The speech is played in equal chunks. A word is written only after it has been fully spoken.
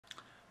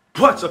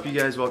What's up, you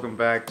guys? Welcome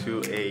back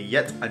to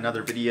yet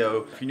another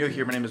video. If you're new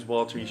here, my name is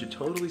Walter. You should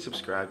totally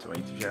subscribe to my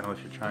YouTube channel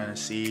if you're trying to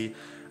see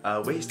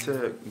ways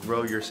to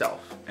grow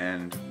yourself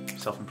and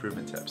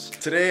self-improvement tips.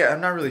 Today,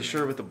 I'm not really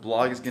sure what the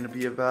blog is going to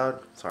be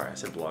about. Sorry, I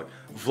said blog.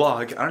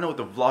 Vlog. I don't know what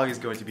the vlog is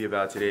going to be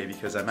about today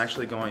because I'm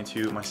actually going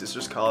to my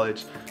sister's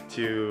college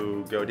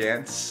to go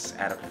dance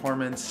at a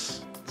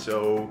performance.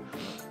 So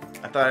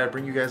I thought I'd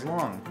bring you guys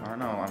along. I don't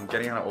know. I'm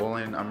getting out of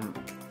Olin. I'm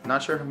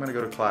not sure if I'm going to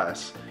go to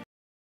class.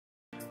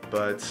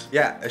 But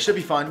yeah, it should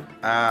be fun.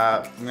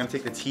 I'm gonna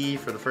take the T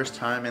for the first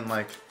time in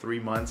like 3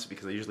 months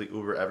because I usually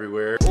Uber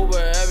everywhere.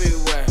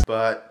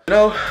 But you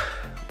know,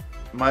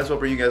 might as well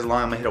bring you guys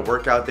along. I'm gonna hit a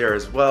workout there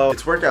as well.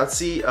 It's workout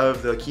C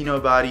of the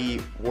Kino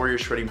Body Warrior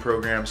Shredding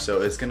Program,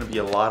 so it's gonna be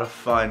a lot of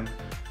fun.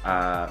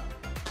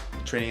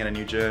 Training in a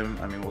new gym.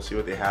 I mean, we'll see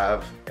what they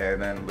have, and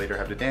then later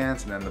have the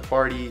dance and then the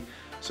party.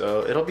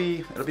 So it'll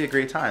be a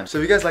great time. So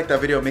if you guys like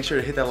that video, make sure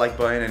to hit that like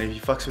button, and if you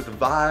fucks with the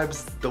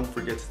vibes, don't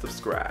forget to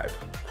subscribe.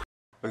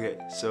 Okay,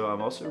 so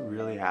I'm also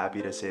really happy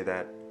to say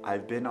that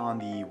I've been on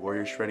the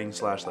Warrior Shredding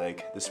 /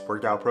 like this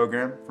workout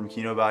program from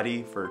Kino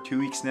Body for 2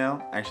 weeks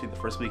now. Actually, the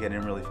first week I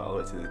didn't really follow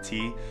it to the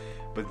T,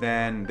 but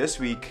then this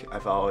week I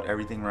followed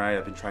everything right.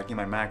 I've been tracking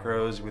my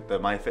macros with the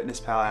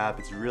MyFitnessPal app.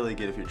 It's really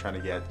good if you're trying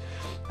to get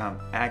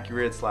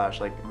accurate /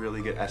 like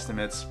really good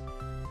estimates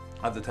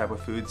of the type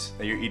of foods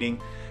that you're eating.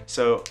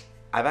 So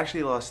I've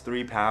actually lost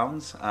 3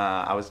 pounds.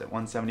 I was at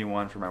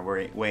 171 for my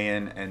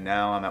weigh-in, and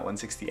now I'm at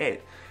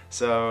 168.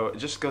 So it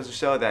just goes to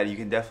show that you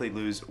can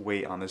definitely lose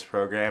weight on this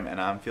program,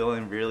 and I'm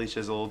feeling really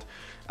chiseled,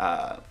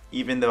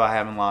 even though I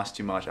haven't lost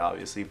too much,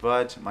 obviously,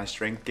 but my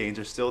strength gains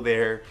are still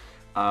there.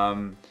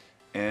 And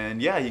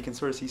yeah, you can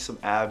sort of see some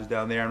abs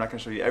down there. I'm not gonna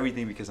show you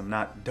everything because I'm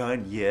not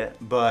done yet,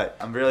 but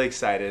I'm really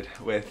excited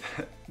with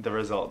the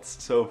results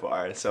so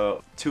far.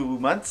 So 2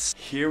 months,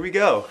 here we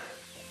go.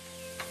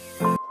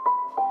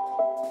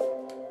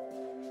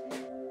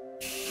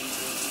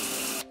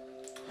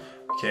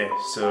 Okay,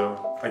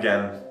 so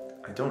again,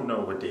 I don't know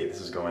what day this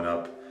is going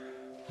up,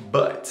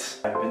 but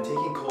I've been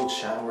taking cold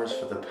showers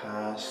for the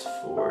past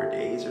 4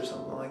 days or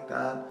something like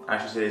that.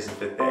 Actually, today's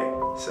the 5th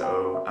day,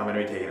 so I'm gonna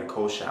be taking a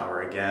cold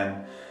shower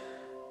again.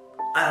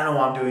 I don't know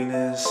why I'm doing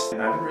this.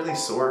 And I've been really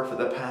sore for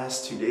the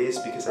past 2 days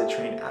because I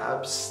trained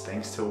abs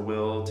thanks to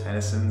Will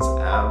Tennyson's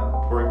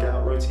ab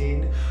workout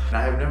routine. And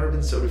I have never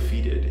been so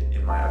defeated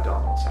in my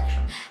abdominal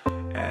section.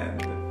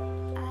 And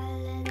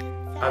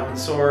I've been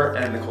sore,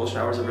 and the cold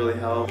showers have really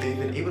helped. They've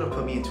been able to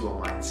put me into a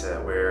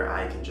mindset where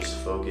I can just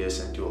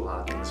focus and do a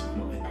lot of things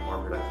in a more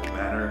productive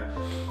manner.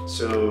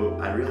 So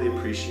I really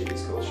appreciate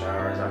these cold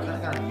showers. I've kind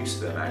of gotten used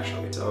to them,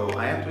 actually. So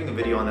I am doing a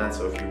video on that,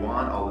 so if you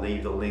want, I'll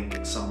leave the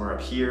link somewhere up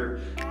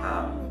here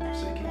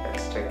so you can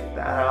guys check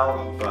that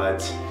out.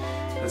 But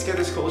let's get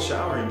this cold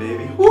shower in,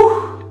 baby.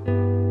 Woo!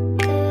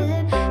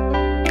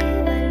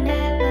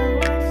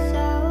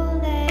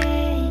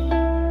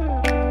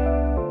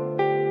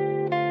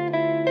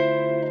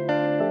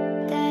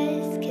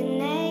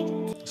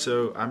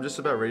 So I'm just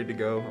about ready to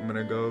go. I'm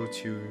gonna go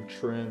to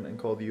Trim and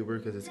call the Uber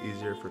because it's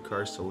easier for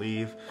cars to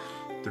leave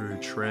through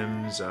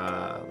Trim's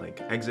like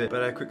exit.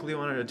 But I quickly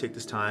wanted to take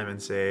this time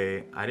and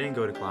say I didn't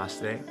go to class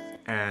today,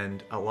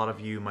 and a lot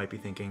of you might be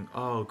thinking,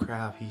 oh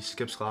crap, he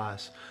skips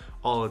class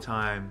all the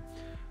time.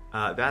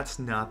 That's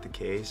not the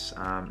case,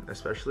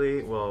 especially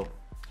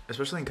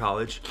in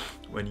college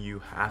when you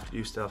have to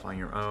do stuff on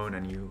your own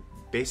and you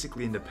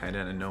basically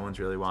independent and no one's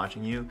really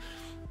watching you.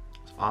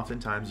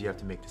 Oftentimes you have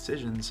to make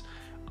decisions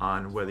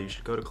on whether you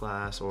should go to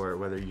class or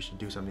whether you should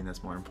do something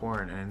that's more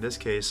important. And in this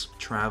case,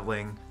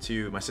 traveling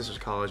to my sister's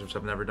college, which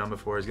I've never done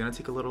before, is gonna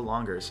take a little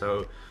longer.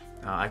 So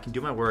I can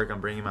do my work, I'm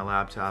bringing my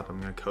laptop,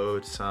 I'm gonna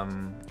code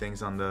some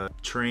things on the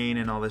train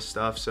and all this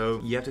stuff. So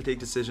you have to take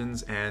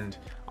decisions, and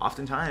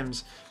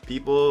oftentimes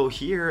people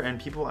here and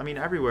people, I mean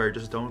everywhere,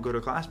 just don't go to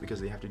class because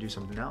they have to do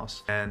something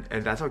else. And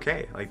that's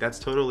okay, like that's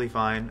totally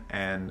fine.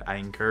 And I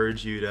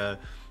encourage you to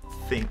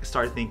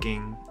start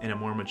thinking in a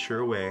more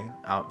mature way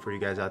out for you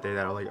guys out there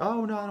that are like,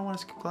 oh no, I don't want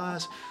to skip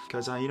class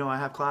because you know, I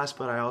have class,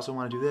 but I also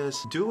want to do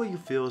this. Do what you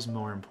feel is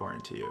more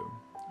important to you.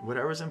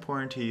 Whatever's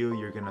important to you,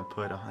 you're gonna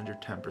put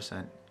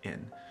 110%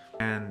 in,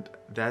 and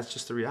that's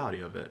just the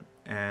reality of it.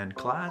 And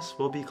class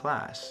will be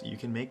class. You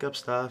can make up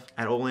stuff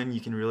at Olin.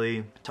 You can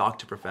really talk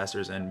to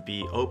professors and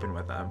be open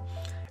with them,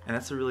 and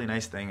that's a really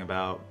nice thing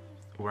about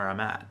where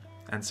I'm at.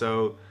 And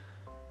so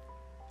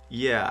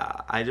yeah,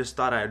 I just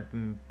thought I'd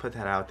put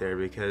that out there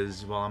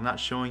because while I'm not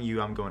showing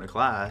you I'm going to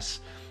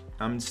class,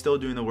 I'm still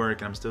doing the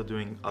work and I'm still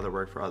doing other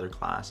work for other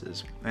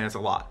classes. And it's a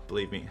lot,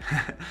 believe me.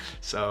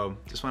 So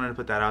just wanted to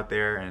put that out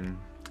there, and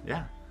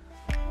yeah.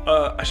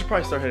 I should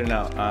probably start heading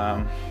out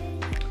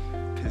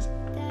because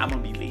I'm gonna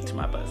be late to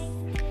my bus.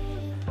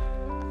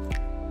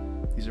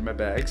 These are my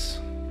bags,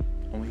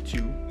 only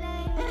 2.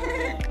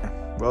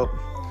 Well,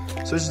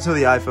 switching to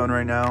the iPhone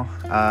right now.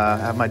 I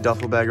have my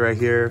duffel bag right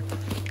here.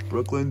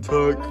 Brooklyn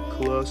Tech,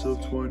 class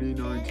of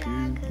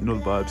 2019. You know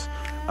the vibes.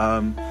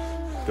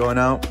 Going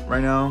out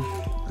right now.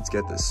 Let's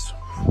get this.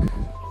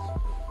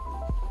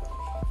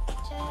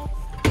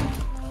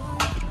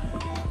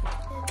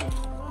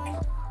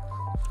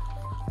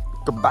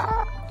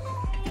 Goodbye.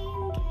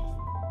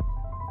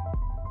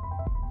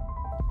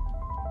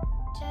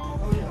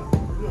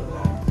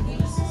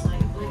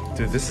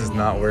 Dude, this does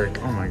not work.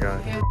 Oh my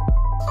god.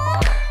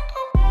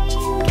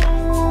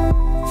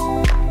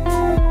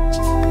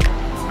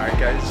 Alright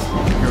guys,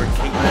 I'm here with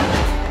Caitlin.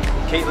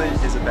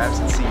 Caitlin is a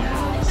Babson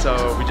senior.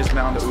 So we just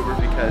met on the Uber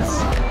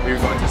because we were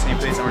going to the same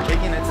place and we're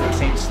taking it to the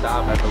same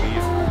stop, I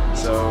believe.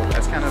 So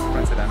that's kind of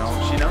coincidental.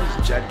 She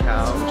knows Jed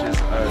Cow, which is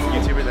a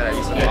YouTuber that I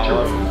used to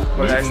follow,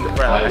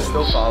 but I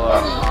still follow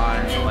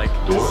on like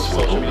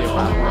social media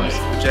platforms.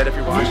 Jed, if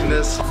you're watching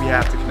this, we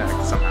have to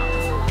connect somehow.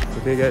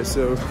 Okay guys,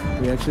 so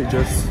we actually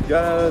just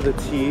got out of the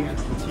T.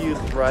 The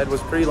T ride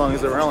was pretty long. It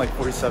was around like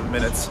 47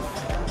 minutes.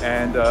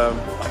 And I'm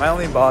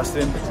finally in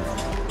Boston.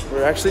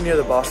 We're actually near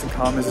the Boston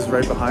Commons, is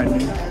right behind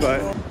me.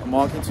 But I'm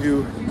walking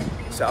to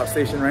South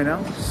Station right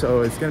now.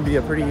 So it's gonna be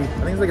a pretty, I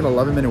think it's like an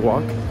 11-minute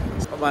walk.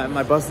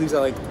 My bus leaves at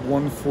like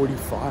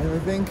 1:45, I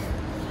think.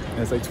 And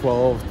it's like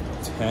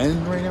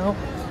 12:10 right now.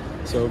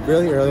 So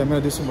really early. I'm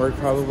gonna do some work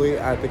probably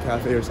at the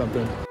cafe or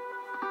something.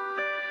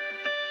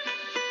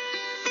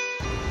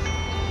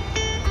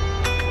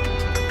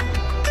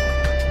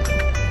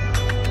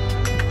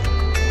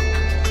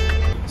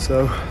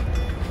 So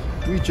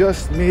we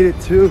just made it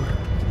to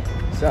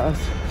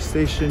South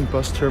Station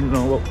bus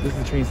terminal. Well, this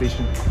is the train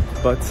station,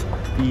 but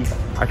the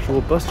actual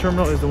bus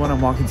terminal is the one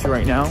I'm walking to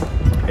right now.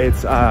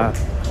 It's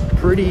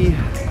pretty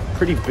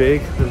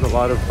big. There's a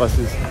lot of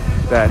buses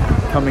that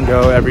come and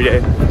go every day.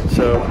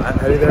 So I'm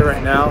heading there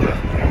right now.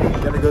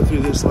 I'm gonna go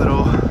through this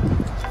little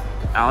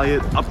alley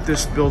up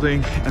this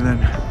building and then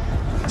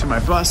to my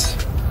bus.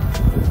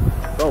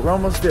 Well, we're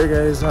almost there,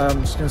 guys.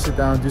 I'm just gonna sit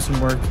down and do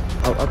some work.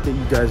 I'll update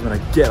you guys when I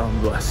get on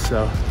the bus,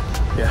 so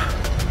yeah.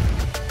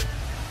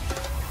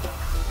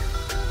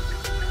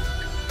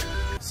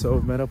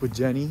 So met up with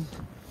Jenny.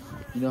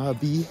 You know how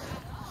the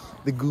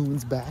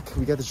goon's back.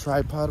 We got the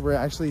tripod. I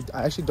actually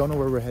don't know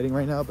where we're heading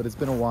right now, but it's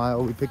been a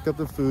while. We picked up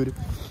the food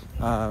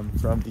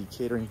from the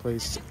catering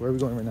place. Where are we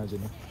going right now,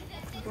 Jenny?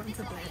 We're going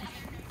to Blanche.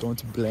 Going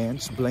to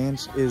Blanche.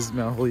 Blanche is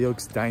Mount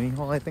Holyoke's dining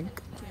hall, I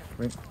think. Yeah.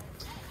 Right?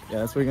 Yeah,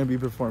 that's where we're gonna be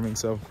performing,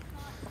 so.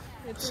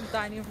 It's a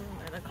dining room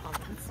and a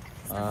commons.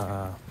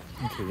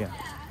 Okay, yeah,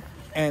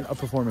 and a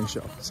performing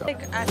show. So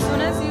like as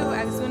soon as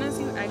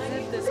you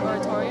exit this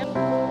auditorium,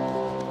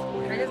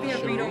 I just need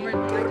to read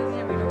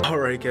over. All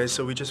right, guys.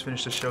 So we just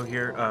finished the show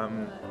here.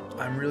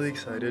 I'm really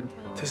excited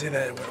to say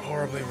that it went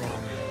horribly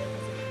wrong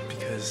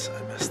because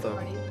I messed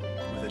up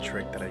with a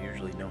trick that I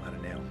usually know how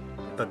to nail,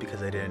 but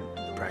because I didn't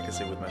practice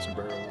it with my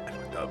sombrero, I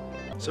fucked up.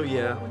 So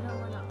yeah,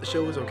 the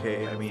show was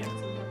okay. I mean,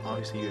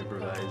 obviously you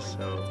improvise,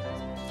 so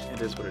it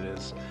is what it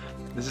is.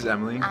 This is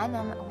Emily. I'm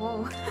Emily.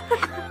 Whoa.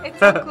 It's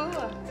so cool.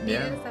 Do you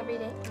Yeah. do this every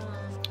day?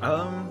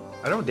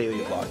 I don't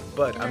daily vlog,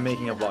 but I'm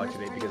making a vlog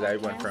today because I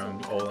went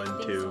from Olin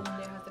to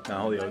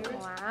Mount Holyoke.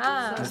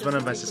 Wow. This is one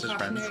of my sister's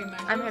friends.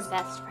 I'm her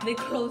best friend. They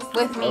close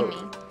With Mimi.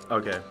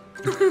 Okay.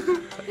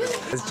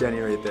 That's Jenny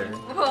right there.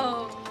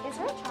 Whoa. Is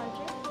her a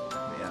charger?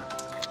 Yeah.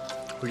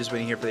 We're just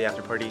waiting here for the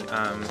after party.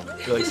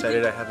 Really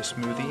excited. I have a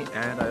smoothie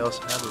and I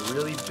also have a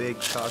really big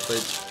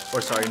chocolate,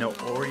 or sorry, no,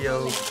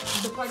 Oreo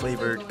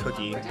flavored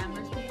cookie.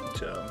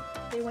 So.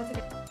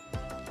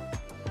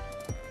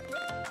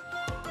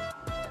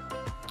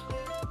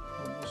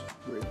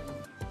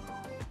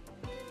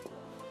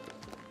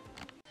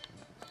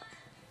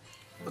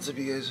 What's up,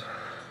 you guys?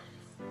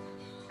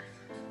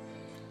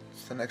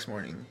 It's the next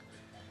morning.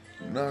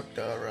 Knocked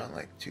out around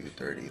like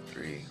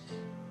 2:33.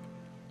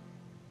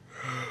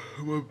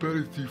 My bed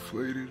is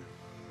deflated.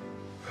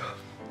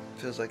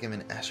 Feels like I'm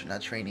in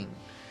astronaut training,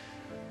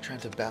 trying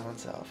to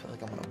balance out. I feel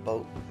like I'm on a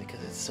boat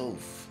because it's so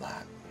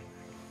flat.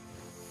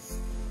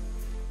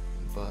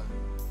 But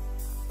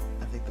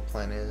I think the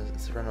plan is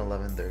it's around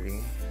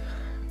 11:30.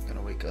 I'm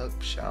gonna wake up,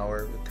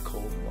 shower with the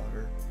cold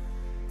water,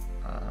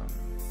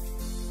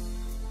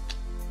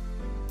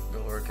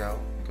 go work out,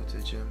 go to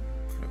the gym,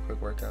 do a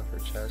quick workout for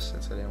chest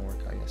since I didn't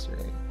work out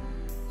yesterday,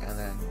 and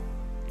then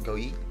go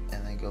eat,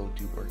 and then go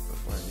do work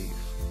before I leave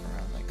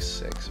around like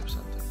 6 or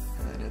something,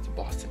 and then it's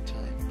Boston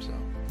time, so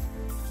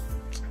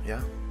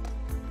yeah.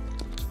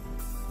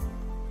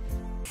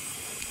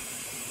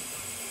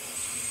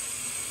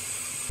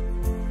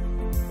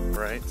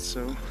 Right,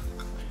 so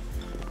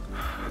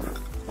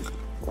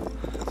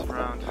it's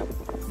around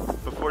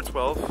before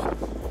 12.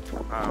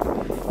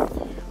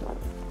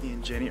 Me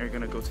and Jenny are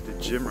gonna go to the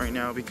gym right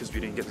now because we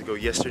didn't get to go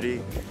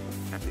yesterday,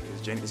 and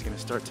because Jenny's gonna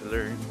start to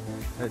learn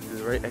how to do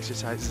the right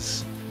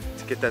exercises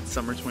to get that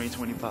summer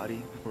 2020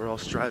 body we're all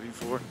striving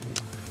for.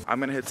 I'm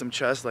gonna hit some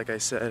chest, like I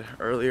said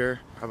earlier,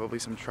 probably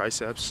some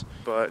triceps,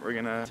 but we're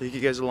gonna take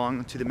you guys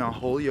along to the Mount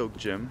Holyoke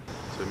gym.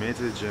 So we made it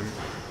to the gym.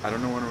 I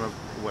don't know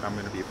what I'm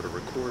gonna be able to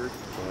record,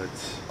 but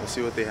we'll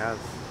see what they have.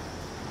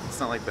 It's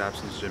not like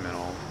Babson's gym at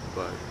all,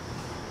 but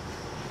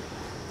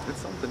it's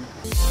something.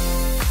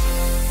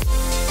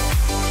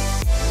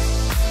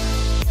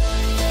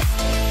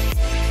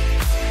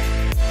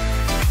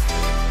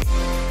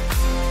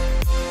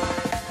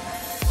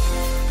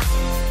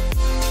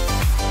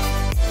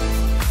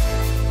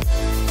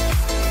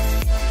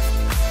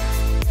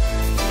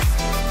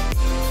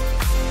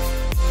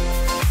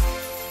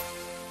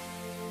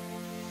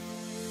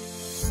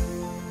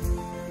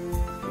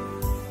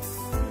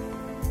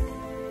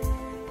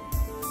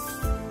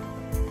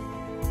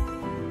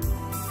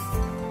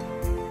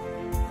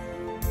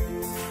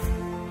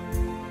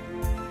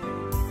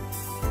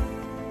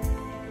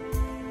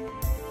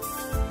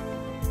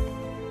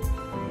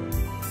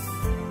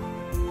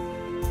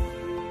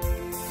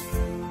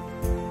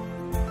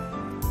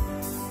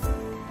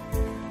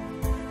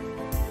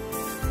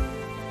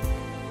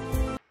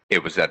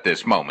 It was at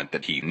this moment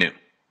that he knew.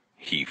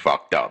 He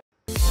fucked up.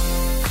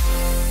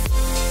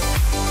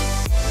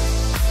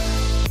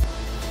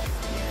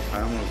 I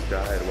almost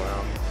died,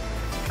 wow.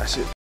 That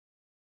shit.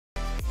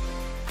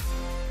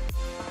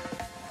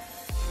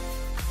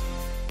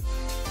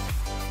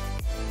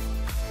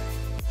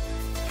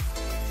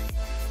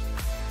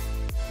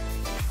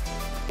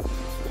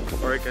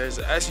 Alright guys,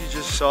 as you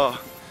just saw,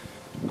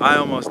 I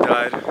almost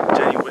died.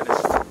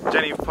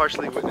 Jenny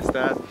partially witnessed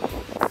that.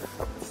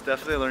 It's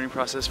definitely a learning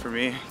process for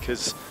me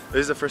because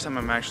this is the first time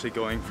I'm actually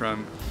going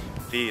from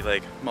the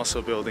like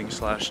muscle building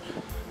slash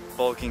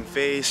bulking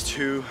phase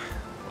to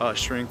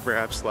shrink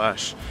wrap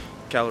slash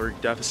calorie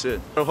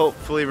deficit. It'll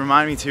hopefully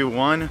remind me to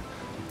 1,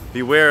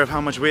 beware of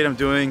how much weight I'm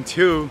doing,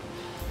 2,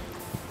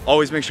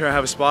 always make sure I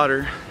have a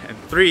spotter, and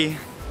 3,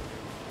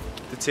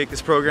 to take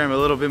this program a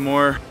little bit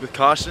more with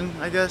caution,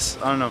 I guess.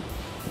 I don't know,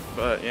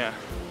 but yeah.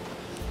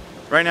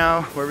 Right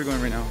now, where are we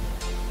going right now?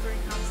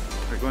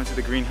 Greenhouse. We're going to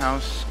the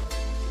greenhouse.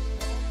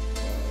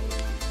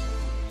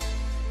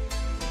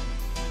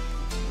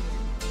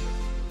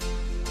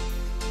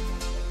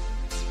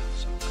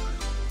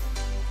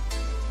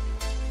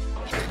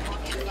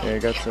 Okay, I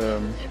got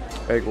some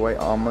egg white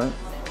omelet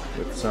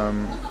with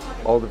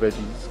all the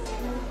veggies,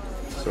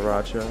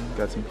 sriracha,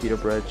 got some pita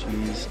bread,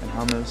 cheese, and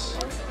hummus.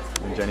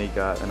 And Jenny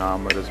got an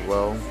omelet as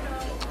well.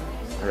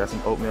 I got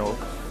some oat milk.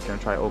 Gonna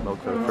try oat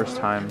milk for the first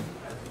time.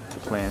 The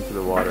plant, to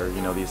the water,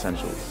 you know, the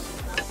essentials.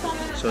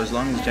 So as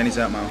long as Jenny's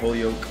at Mount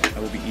Holyoke, I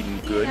will be eating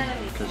good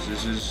because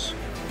this is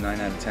 9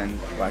 out of 10,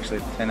 well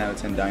actually 10 out of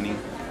 10 dining.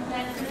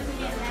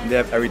 They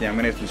have everything. I'm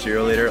gonna get some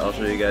cereal later. I'll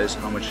show you guys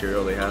how much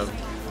cereal they have.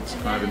 It's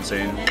kind of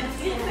insane.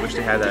 Wish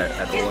they had that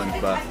at Olin,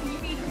 but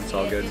it's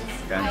all good.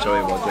 Gotta enjoy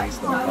it while Jenny's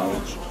still in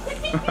college.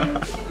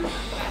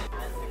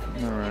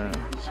 Alright,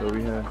 so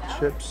we have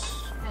chips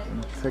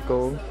and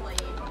pickle,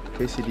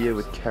 quesadilla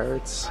with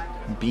carrots,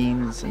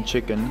 beans, and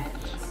chicken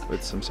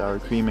with some sour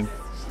cream and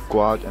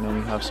guac, and then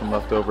we have some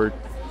leftover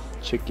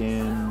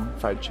chicken,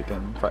 fried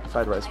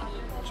rice,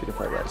 chicken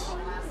fried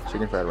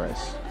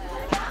rice.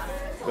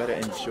 Better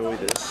enjoy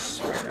this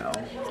right now.